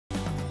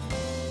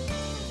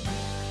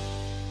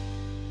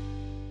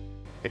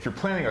if you're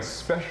planning a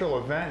special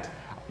event,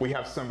 we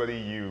have somebody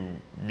you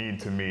need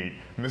to meet.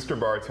 Mr.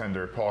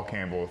 Bartender, Paul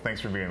Campbell,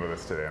 thanks for being with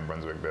us today on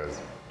Brunswick Biz.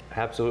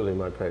 Absolutely,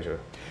 my pleasure.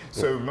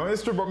 So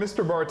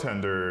Mr.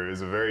 Bartender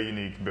is a very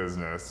unique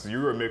business.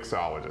 You're a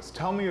mixologist.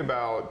 Tell me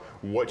about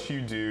what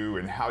you do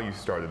and how you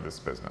started this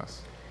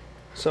business.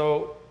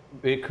 So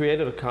we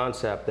created a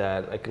concept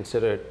that I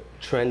consider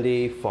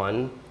trendy,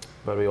 fun,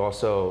 but we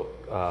also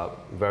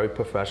very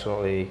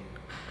professionally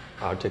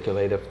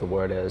articulate, if the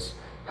word is,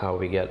 how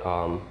we get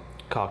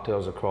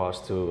cocktails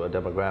across to a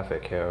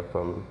demographic here,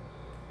 from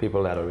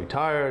people that are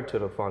retired to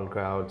the fun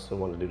crowds who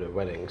want to do their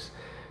weddings.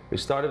 We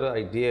started the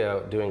idea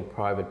of doing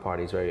private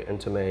parties, very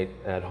intimate,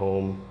 at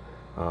home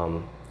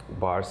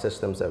bar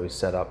systems that we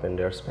set up in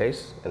their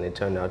space, and it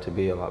turned out to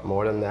be a lot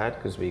more than that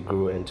because we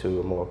grew into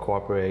a more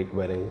corporate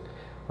wedding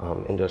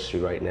industry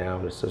right now,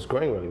 and it's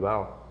growing really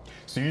well.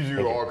 So you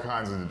do all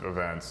kinds of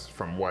events,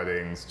 from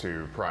weddings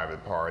to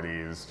private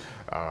parties,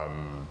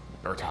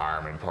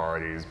 retirement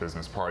parties,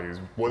 business parties,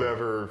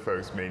 whatever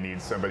folks may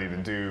need somebody to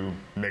do,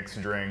 mixed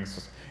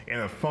drinks. In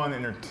a fun,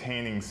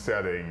 entertaining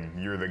setting,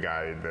 you're the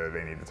guy that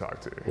they need to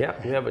talk to. Yeah,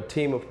 we have a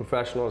team of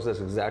professionals. That's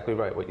exactly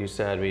right what you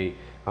said. We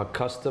are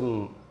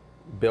custom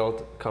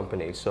built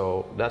company,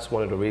 so that's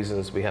one of the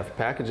reasons we have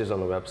packages on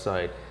the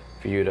website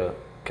for you to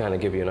kind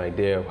of give you an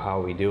idea of how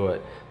we do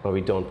it, but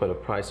we don't put a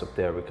price up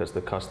there because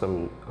the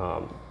custom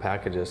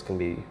packages can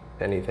be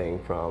anything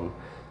from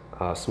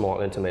a small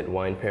intimate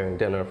wine pairing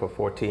dinner for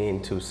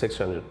 14 to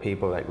 600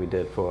 people, like we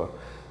did for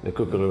the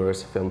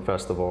Cuculures Film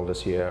Festival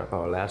this year,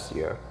 or last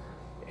year.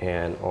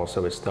 And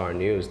also with Star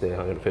News, the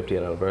 150th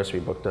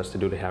anniversary, booked us to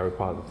do the Harry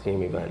Potter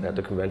theme event at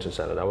the convention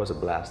center. That was a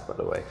blast, by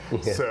the way.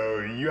 So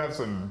you have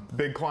some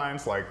big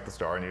clients like the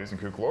Star News and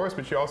Cuculures,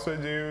 but you also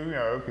do, you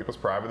know, people's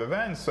private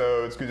events.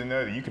 So it's good to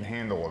know that you can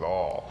handle it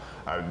all.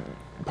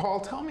 Paul,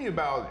 tell me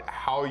about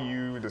how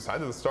you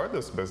decided to start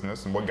this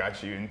business and what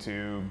got you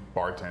into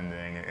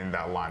bartending in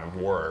that line of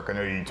work. I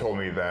know you told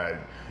me that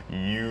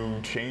you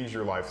changed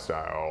your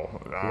lifestyle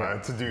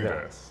to do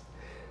this.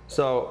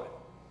 So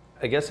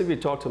I guess if you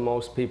talk to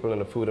most people in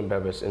the food and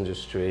beverage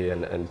industry,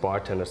 and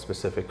bartenders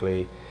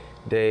specifically,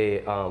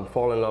 they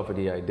fall in love with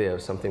the idea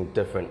of something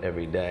different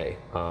every day.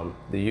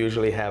 They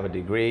usually have a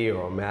degree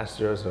or a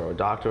master's or a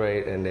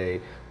doctorate, and they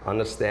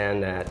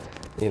understand that,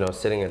 you know,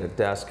 sitting at a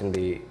desk can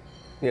be,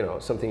 you know,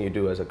 something you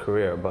do as a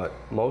career. But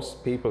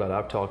most people that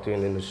I've talked to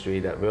in the industry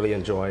that really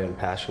enjoy and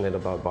passionate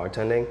about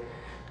bartending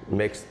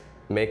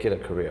make it a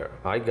career.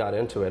 I got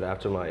into it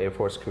after my Air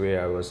Force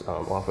career. I was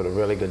offered a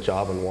really good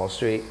job on Wall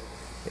Street,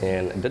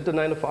 and I did the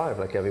 9 to 5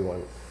 like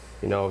everyone.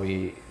 You know,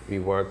 we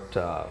worked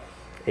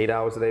 8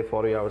 hours a day,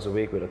 40 hours a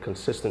week with a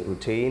consistent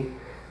routine,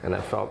 and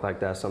I felt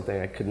like that's something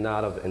I could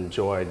not have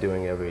enjoyed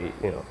doing every,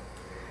 you know,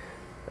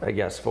 I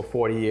guess for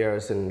 40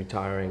 years and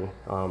retiring.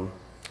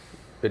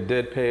 It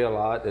did pay a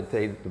lot, it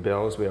paid the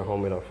bills, we were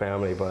home with our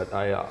family, but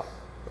I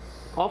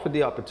offered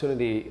the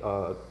opportunity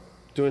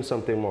doing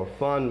something more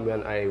fun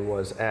when I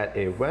was at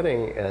a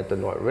wedding at the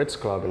North Ritz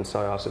Club in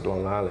Syosset,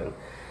 Long Island.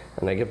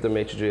 And I give the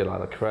maitre d' a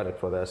lot of credit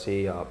for this.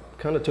 He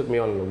kind of took me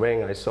on the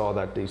ring. I saw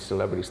that these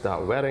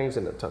celebrity-style weddings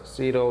and the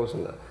tuxedos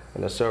and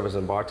the servers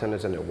and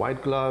bartenders in their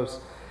white gloves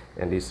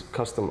and these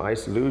custom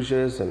ice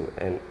luges,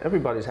 and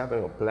everybody's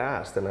having a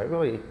blast. And I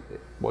really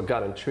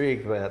got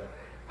intrigued with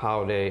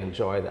how they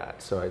enjoy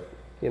that. So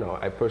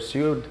I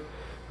pursued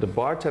the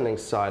bartending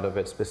side of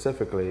it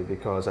specifically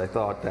because I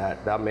thought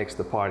that makes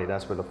the party.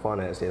 That's where the fun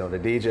is. You know, the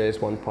DJ is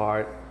one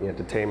part, the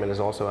entertainment is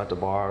also at the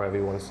bar.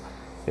 Everyone's,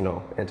 you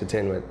know,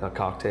 entertained with a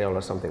cocktail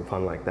or something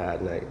fun like that.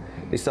 And I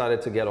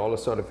decided to get all the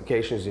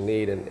certifications you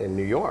need in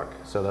New York.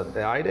 So that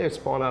the idea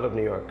spawned out of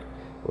New York,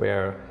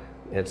 where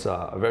it's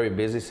a very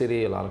busy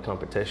city, a lot of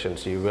competition.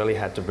 So you really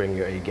had to bring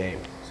your A game.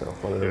 So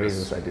one of the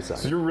reasons I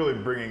decided. So you're really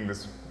bringing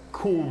this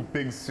cool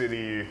big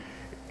city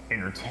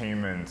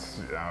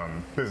entertainment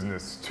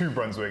business to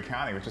Brunswick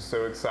County, which is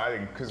so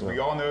exciting because we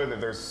all know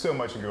that there's so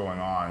much going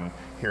on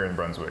here in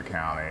Brunswick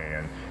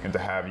County, and to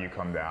have you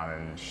come down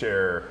and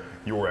share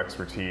your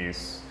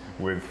expertise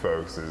with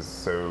folks is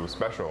so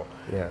special.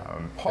 Yeah,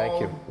 Paul,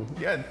 thank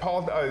you. Yeah,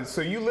 Paul,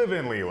 so you live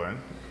in Leland.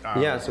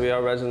 Yes, we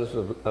are residents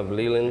of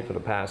Leland for the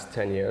past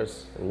 10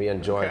 years, and we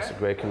enjoy it. It's a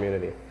great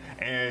community.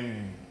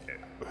 And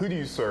who do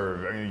you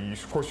serve? I mean,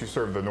 of course you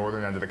serve the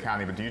northern end of the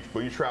county, but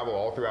will you travel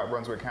all throughout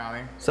Brunswick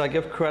County? So I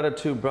give credit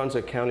to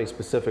Brunswick County,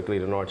 specifically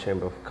the North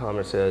Chamber of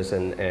Commerce's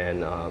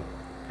and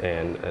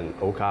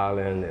Oak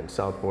Island and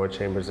South Board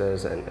Chambers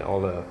and all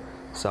the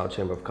South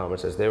Chamber of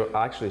Commerce's. They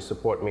actually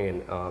support me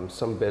in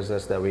some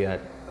business that we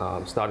had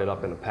started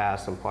up in the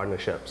past, some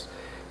partnerships.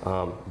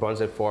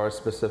 Brunswick Forest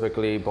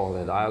specifically,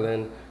 Bald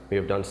Island. We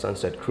have done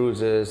sunset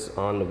cruises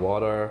on the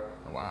water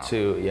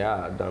to,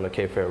 down the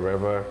Cape Fear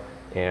River.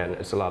 And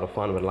it's a lot of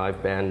fun with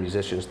live band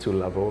musicians, 2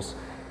 levels.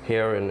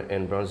 Here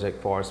in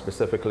Brunswick Forest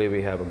specifically,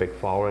 we have a big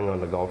following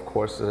on the golf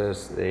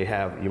courses. They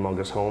have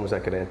humongous homes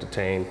that can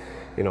entertain,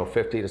 you know,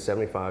 50 to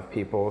 75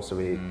 people. So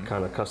we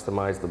kind of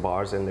customize the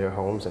bars in their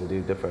homes and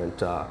do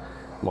different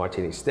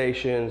martini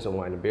stations and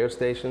wine and beer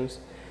stations.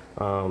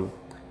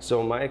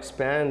 So my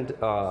expand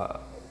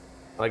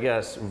I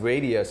guess,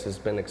 radius has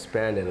been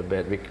expanded a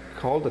bit. We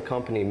called the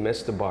company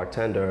Mr.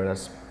 Bartender, and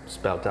that's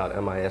spelled out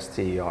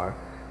M-I-S-T-E-R.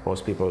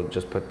 Most people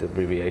just put the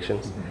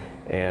abbreviations.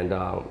 And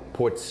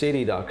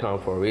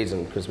portcity.com for a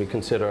reason, because we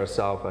consider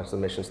ourselves, as the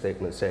mission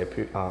statement say,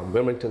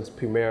 Wilmington's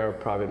premier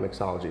private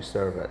mixology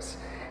service.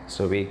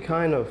 So we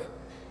kind of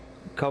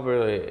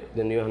cover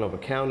the New Hanover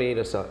County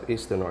to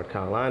southeastern North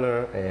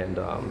Carolina, and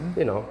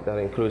you know, that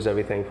includes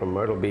everything from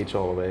Myrtle Beach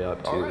all the way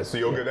up to. All right, so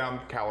you'll go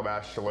down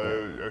Calabash,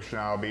 Charlotte, Ocean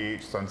Isle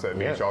Beach, Sunset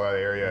Beach, all that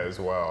area as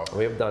well.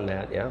 We have done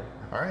that, yeah.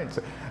 All right,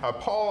 so,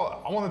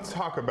 Paul, I want to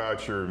talk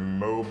about your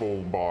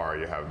mobile bar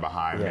you have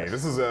behind me.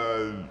 This is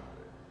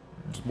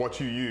what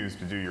you use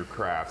to do your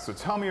craft. So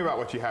tell me about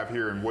what you have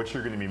here and what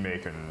you're going to be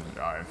making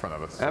in front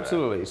of us today.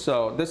 Absolutely.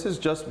 So this is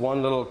just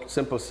one little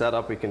simple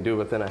setup we can do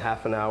within a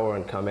half an hour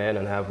and come in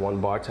and have one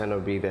bartender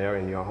be there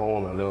in your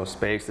home, a little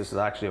space. This is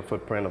actually a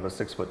footprint of a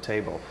 6-foot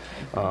table.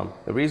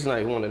 The reason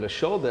I wanted to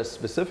show this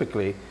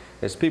specifically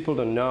is people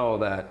to know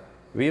that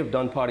we have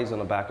done parties on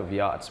the back of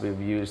yachts.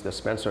 We've used the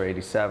Spencer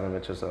 87,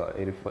 which is a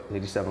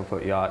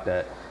 87-foot yacht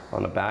that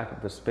on the back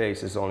of the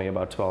space is only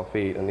about 12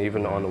 feet. And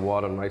even on the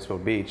water on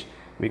Wrightsville Beach,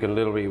 we can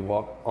literally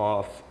walk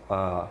off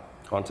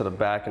onto the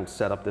back and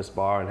set up this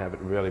bar and have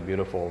it really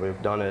beautiful.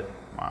 We've done it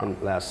in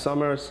last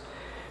summers.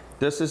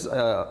 This is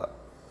a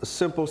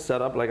simple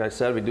setup. Like I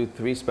said, we do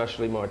 3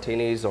 specialty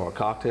martinis or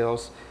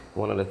cocktails.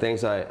 One of the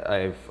things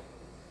I've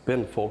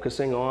been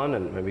focusing on,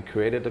 and when we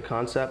created the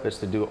concept, is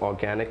to do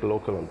organic,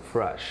 local, and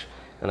fresh.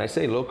 And I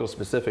say local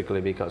specifically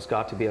because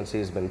Got to BNC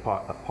has been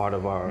part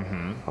of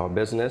our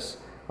business.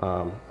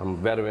 I'm a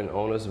veteran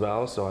owner as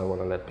well, so I want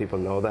to let people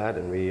know that.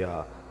 And we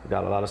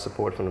got a lot of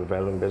support from the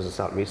Veteran Business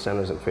Outreach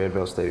Centers at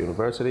Fayetteville State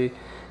University,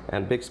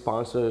 and big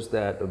sponsors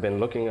that have been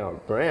looking at our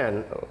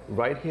brand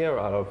right here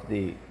out of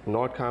the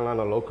North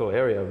Carolina local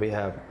area. We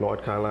have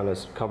North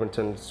Carolina's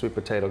Covington Sweet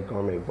Potato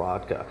Gourmet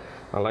Vodka.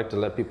 I like to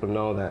let people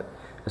know that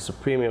it's a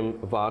premium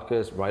vodka.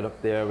 It's right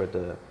up there with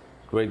the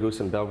Grey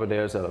Goose and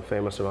Belvedere's that are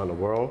famous around the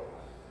world.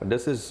 But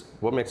this is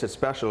what makes it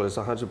special. It's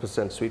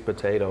 100% sweet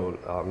potato.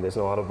 There's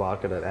no other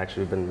vodka that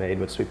actually been made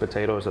with sweet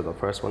potatoes. They're the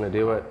first one to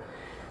do it.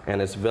 And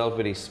it's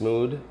velvety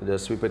smooth. The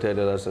sweet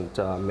potato doesn't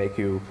make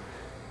you,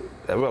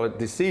 well, it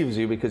deceives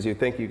you because you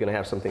think you're going to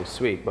have something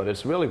sweet, but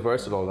it's really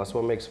versatile. That's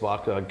what makes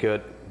vodka a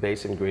good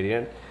base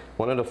ingredient.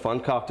 One of the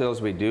fun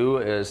cocktails we do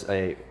is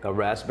a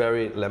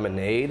raspberry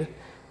lemonade,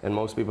 and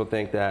most people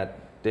think that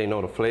they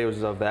know the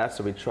flavors of that,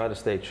 so we try to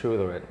stay true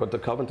to it. What the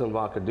Covington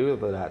vodka do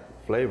with that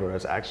flavor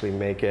is actually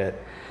make it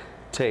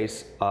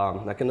taste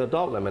like an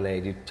adult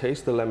lemonade. You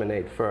taste the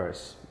lemonade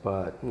first,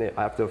 but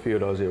after a few of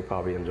those, you'll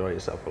probably enjoy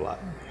yourself a lot.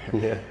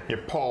 Yeah,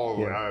 Paul,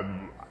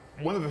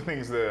 one of the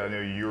things that I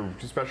know you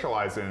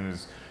specialize in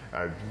is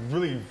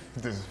really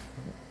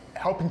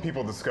helping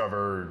people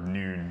discover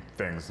new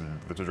things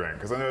to drink.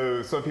 Because I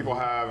know some people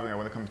have,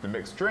 when it comes to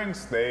mixed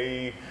drinks,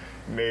 they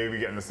may be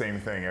getting the same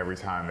thing every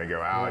time they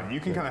go out. You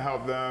can kind of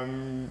help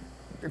them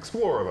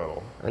explore a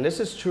little. And this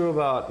is true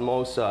about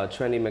most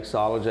trendy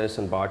mixologists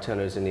and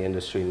bartenders in the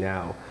industry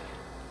now.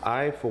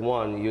 I, for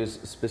one, use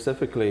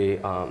specifically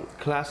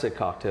classic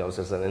cocktails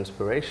as an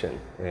inspiration,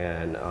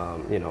 and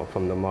you know,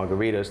 from the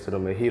margaritas to the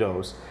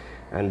mojitos.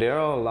 And there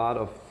are a lot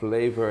of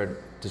flavored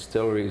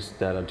distilleries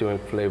that are doing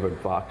flavored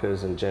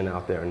vodkas and gin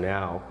out there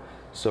now.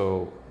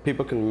 So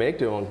people can make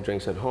their own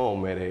drinks at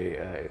home with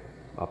a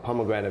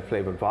pomegranate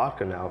flavored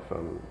vodka now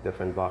from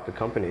different vodka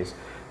companies.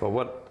 But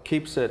what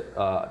keeps it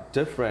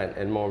different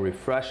and more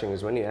refreshing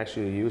is when you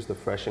actually use the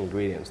fresh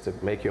ingredients to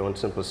make your own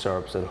simple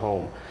syrups at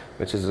home,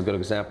 which is a good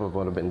example of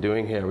what I've been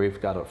doing here.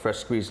 We've got a fresh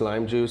squeezed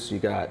lime juice, you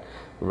got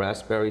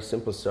raspberry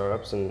simple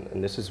syrups,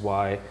 and this is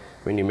why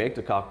when you make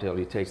the cocktail,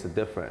 you taste the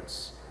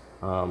difference.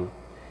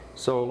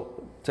 So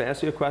to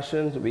answer your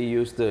question, we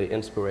use the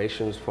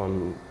inspirations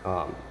from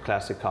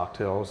classic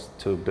cocktails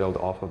to build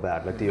off of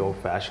that, like the old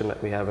fashioned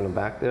that we have in the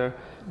back there.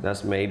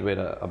 That's made with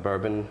a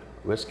bourbon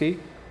whiskey.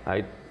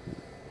 I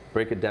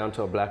break it down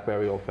to a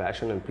blackberry old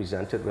fashioned and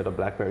present it with a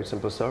blackberry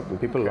simple syrup, and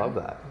people love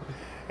that.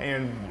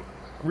 And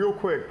real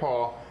quick,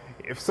 Paul,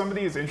 if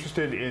somebody is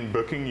interested in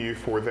booking you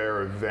for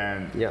their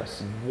event,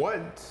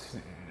 what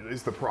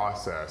is the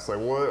process?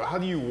 Like, how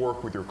do you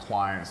work with your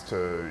clients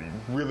to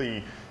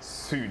really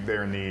suit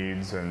their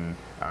needs and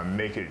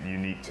make it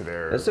unique to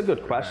their That's a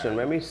good question.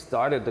 When we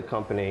started the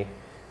company,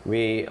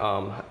 it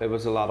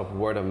was a lot of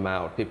word of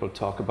mouth. People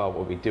talk about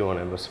what we do, and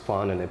it was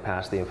fun, and they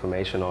passed the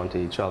information on to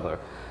each other.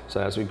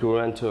 So as we grew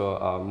into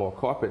a more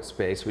corporate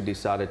space, we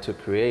decided to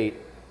create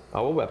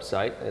our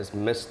website. It's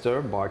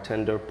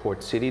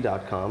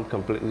mrbartenderportcity.com,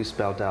 completely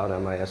spelled out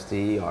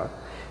M-I-S-T-E-R.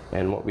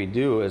 And what we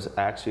do is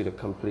actually to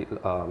complete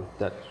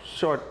that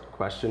short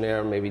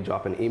questionnaire, maybe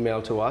drop an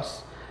email to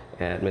us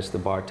at Mr.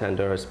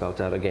 Bartender,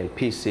 spelled out again,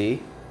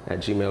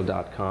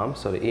 pc@gmail.com.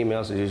 So the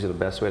emails are usually the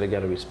best way to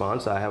get a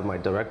response. I have my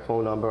direct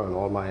phone number on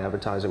all my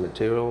advertising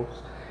materials,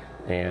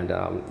 and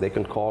they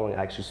can call and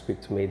actually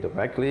speak to me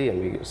directly, and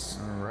we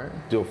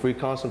do a free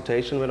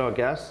consultation with our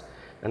guests.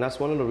 And that's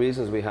one of the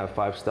reasons we have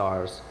 5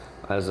 stars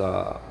as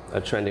a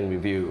trending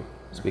review.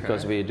 It's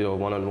because we do a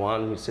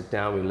one-on-one, we sit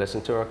down, we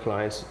listen to our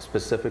clients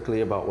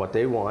specifically about what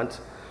they want,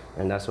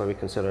 and that's why we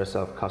consider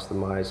ourselves a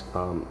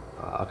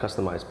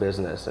customized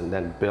business, and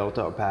then build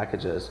our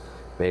packages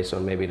based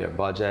on maybe their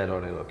budget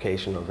or their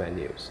location or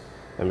venues.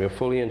 And we're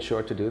fully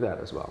insured to do that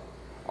as well.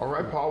 All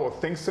right, Paul, well,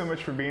 thanks so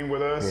much for being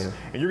with us. Yeah.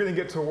 And you're going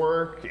to get to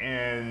work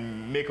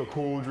and make a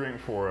cool drink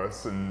for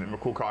us and a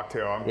cool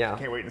cocktail. I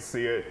can't wait to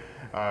see it.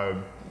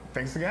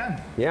 Thanks again.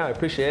 Yeah, I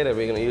appreciate it.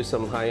 We're going to use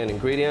some high-end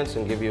ingredients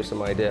and give you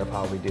some idea of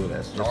how we do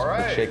this. Just all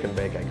right. Shake and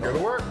bake, I call it. Go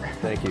to work.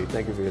 Thank you.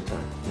 Thank you for your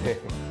time.